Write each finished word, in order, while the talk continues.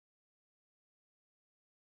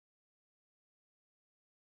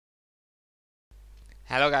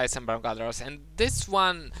Hello guys, I'm Galdaros, and this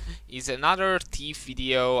one is another thief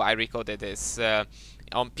video. I recorded this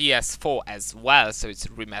on PS4 as well, so it's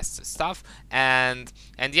remastered stuff. And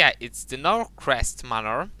yeah, it's the Northcrest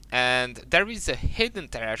Manor, and there is a hidden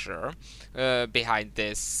treasure behind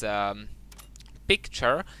this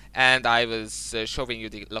picture, and I was showing you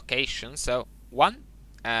the location. So one,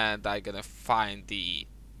 and I'm gonna find the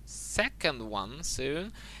second one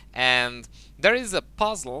soon. And there is a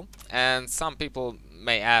puzzle, and some people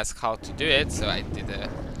may ask how to do it, so I did a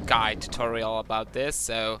guide tutorial about this,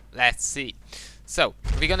 so let's see. So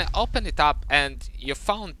we're gonna open it up, and you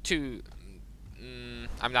found two,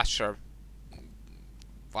 I'm not sure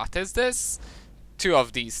what is this, two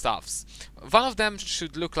of these stuffs. One of them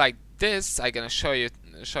should look like this. I'm gonna show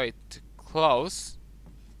it close,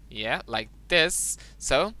 yeah, like this.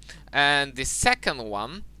 So, and the second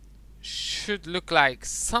one should look like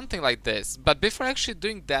something like this. But before actually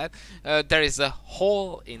doing that, there is a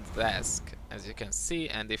hole in the desk, as you can see,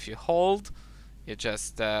 and if you hold, you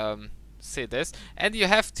just see this, and you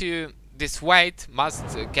have to, this weight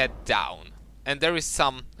must get down, and there is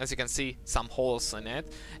some, as you can see, some holes in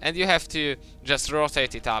it, and you have to just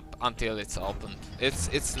rotate it up until it's opened.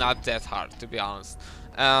 It's not that hard, to be honest.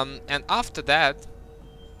 And after that,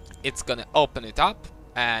 it's gonna open it up,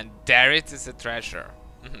 and there it is, a treasure.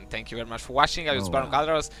 Thank you very much for watching. I was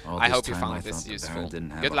Galdaros. I hope you found this useful.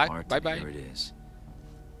 Good luck. Bye bye. Here it is.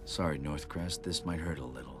 Sorry, Northcrest. This might hurt a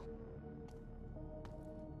little.